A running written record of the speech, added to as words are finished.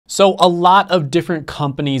So a lot of different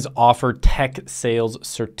companies offer tech sales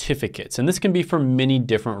certificates, and this can be for many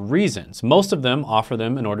different reasons. Most of them offer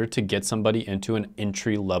them in order to get somebody into an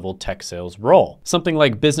entry-level tech sales role, something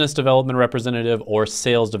like business development representative or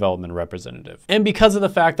sales development representative. And because of the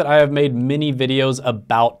fact that I have made many videos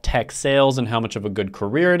about tech sales and how much of a good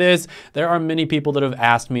career it is, there are many people that have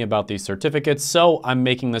asked me about these certificates, so I'm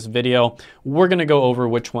making this video. We're gonna go over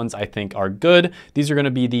which ones I think are good. These are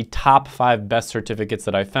gonna be the top 5 best certificates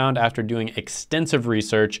that I found after doing extensive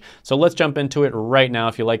research. So let's jump into it right now.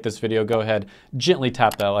 If you like this video, go ahead, gently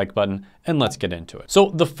tap that like button, and let's get into it. So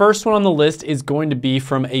the first one on the list is going to be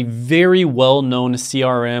from a very well-known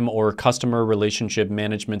CRM or customer relationship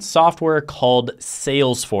management software called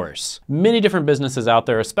Salesforce. Many different businesses out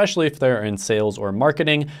there, especially if they're in sales or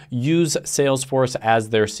marketing, use Salesforce as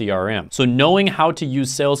their CRM. So knowing how to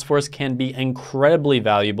use Salesforce can be incredibly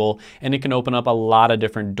valuable, and it can open up a lot of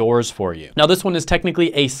different doors for you. Now, this one is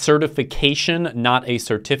technically a certification, not a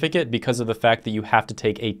certificate, because of the fact that you have to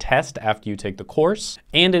take a test after you take the course,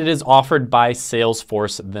 and it is offered by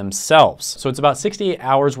Salesforce themselves. So it's about 68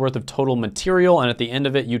 hours worth of total material, and at the end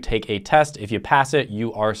of it, you take a test. If you pass it,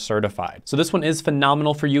 you are certified. So this one is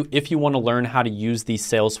phenomenal for you if you want to learn how to use the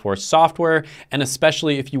Salesforce software, and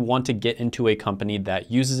especially if you want to get into a company that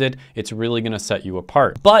uses it, it's really going to set you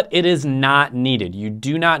apart. But it is not needed. You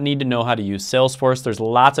do not need to know how to use Salesforce. There's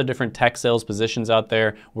lots of different tech sales positions out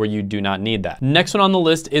there where you do not need that. Next one on the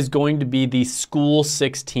list is going to be the School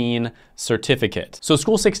 16 certificate. So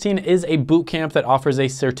School 16 is a boot camp that offers a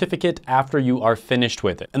certificate after you are finished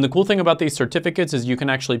with it. And the cool thing about these certificates is you can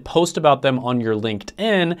actually post about them on your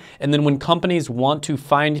LinkedIn, and then when companies want to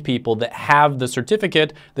find people that have the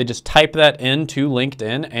certificate, they just type that into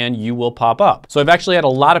LinkedIn and you will pop up. So I've actually had a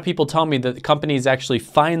lot of people tell me that companies actually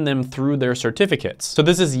find them through their certificates. So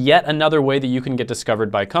this is yet another way that you can get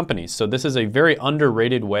discovered by companies. So this is a very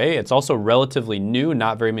underrated way. It's also relatively new.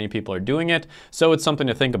 Not very many people are doing it. So it's something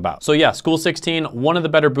to think about. So yeah, School 16, one of the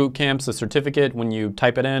better boot camps. The certificate, when you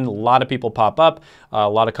type it in, a lot of people pop up. A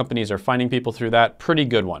lot of companies are finding people through that. Pretty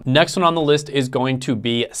good one. Next one on the list is going to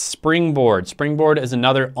be Springboard. Springboard is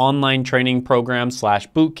another online training program slash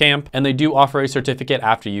boot camp, and they do offer a certificate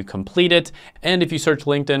after you complete it. And if you search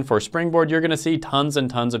LinkedIn for Springboard, you're gonna see tons and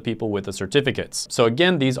tons of people with the certificates. So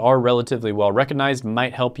again, these are relatively well recognized,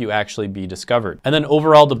 might help you actually be discovered. And then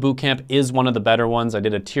overall, the boot camp is one of the better ones. I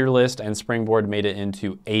did a tier list and Springboard made it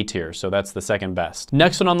into A tier. So that's the second best.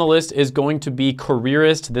 Next one on the list is going to be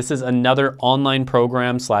Careerist. This is another online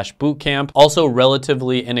program slash boot camp, also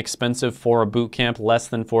relatively inexpensive for a boot camp, less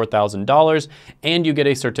than $4,000, and you get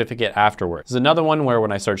a certificate afterwards. This is another one where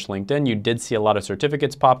when I searched LinkedIn, you did see a lot of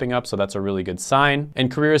certificates popping up, so that's a really good sign. And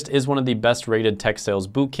Careerist is one of the best rated tech sales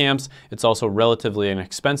boot camps. It's also relatively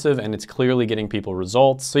inexpensive, and it's clearly getting people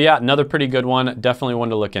results. So yeah, another pretty good one, definitely one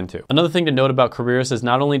to look into. Another thing to note about Careerist is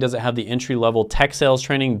not only does it have the entry-level tech sales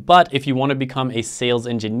training, but if you want to become a sales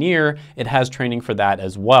engineer, it has training for that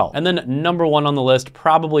as well. And then number one on the list,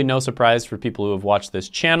 probably no surprise for people who have watched this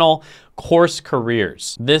channel, Course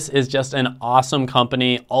Careers. This is just an awesome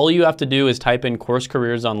company. All you have to do is type in Course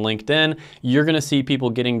Careers on LinkedIn. You're gonna see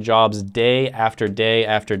people getting jobs day after day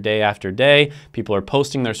after day after day. People are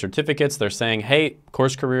posting their certificates. They're saying, hey,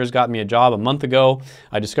 Course Careers got me a job a month ago.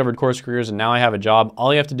 I discovered Course Careers and now I have a job.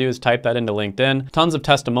 All you have to do is type that into LinkedIn. Tons of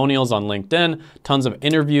testimonials on LinkedIn, tons of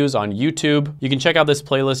interviews on YouTube. You can check out this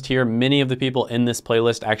playlist here. Many of the people in this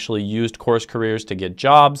playlist actually used Course Careers to get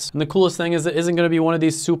jobs. And the coolest thing is it isn't gonna be one of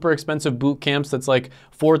these super expensive boot camps that's like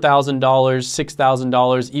 $4,000,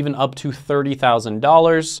 $6,000, even up to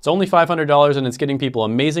 $30,000. It's only $500 and it's getting people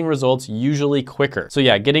amazing results, usually quicker. So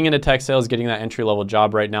yeah, getting into tech sales, getting that entry-level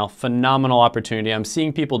job right now, phenomenal opportunity. I'm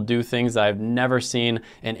seeing people do things that I've never seen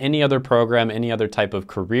in any other program, any other type of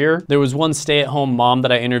career. There was one stay-at-home mom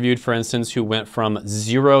that I interviewed, for instance, who went from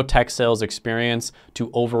 0 tech sales experience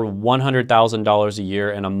to over $100,000 a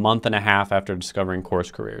year in a month and a half after discovering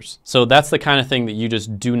Course Careers. So that's the kind of thing that you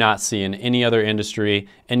just do not see in any other industry,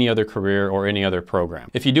 any other career, or any other program.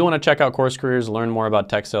 If you do want to check out Course Careers, learn more about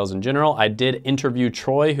tech sales in general, I did interview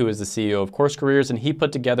Troy, who is the CEO of Course Careers, and he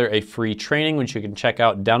put together a free training, which you can check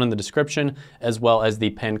out down in the description, as well as the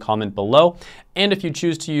pinned comment below. And if you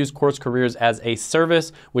choose to use Course Careers as a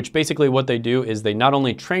service, which basically what they do is they not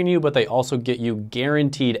only train you, but they also get you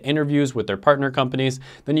guaranteed interviews with their partner companies,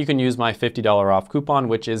 then you can use my $50 off coupon,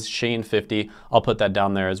 which is Shane50. I'll put that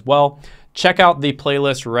down there as well. Check out the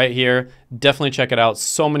playlist right here. Definitely check it out.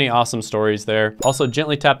 So many awesome stories there. Also,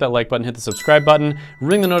 gently tap that like button, hit the subscribe button,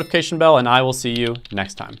 ring the notification bell, and I will see you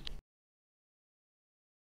next time.